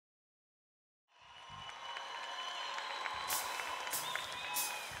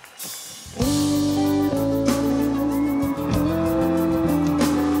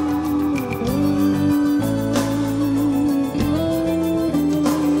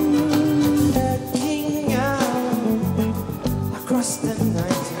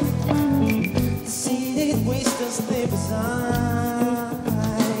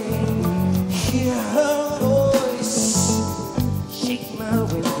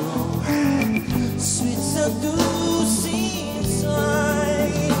seducing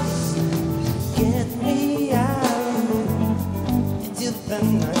sights. Get me out into the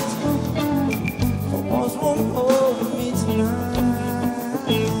night. For walls won't hold me tonight.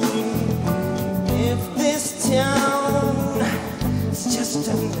 If this town is just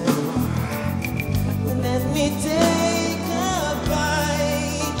a number, then let me take a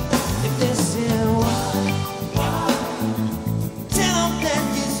bite. If this is why, tell them that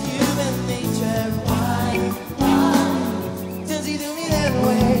it's human nature. Why does he do me that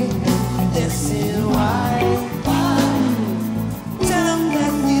way? If this is why, tell them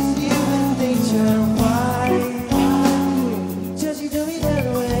that it's human nature. Why does he do me that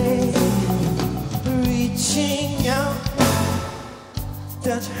way? Reaching out,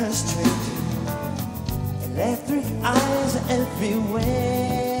 touch her straight. Electric eyes everywhere.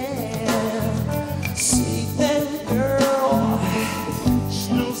 See that girl, she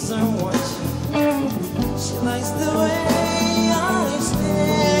knows someone. She likes the way I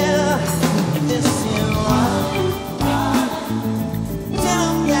stare. And this is why, tell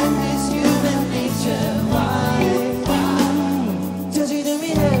them that it's human nature. Why does he do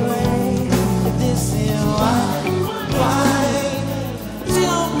me that way? If this is why,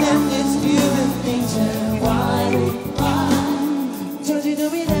 tell them that it's human nature. Does he do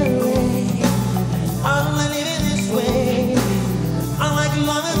me that way? I don't like living this way. I like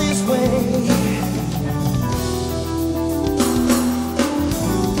loving this way.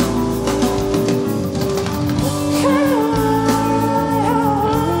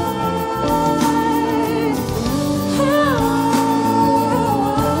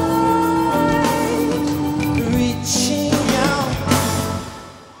 Reaching out.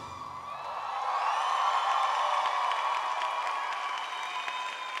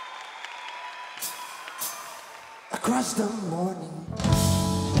 Across the morning,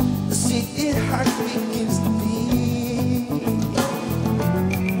 the city heart begins to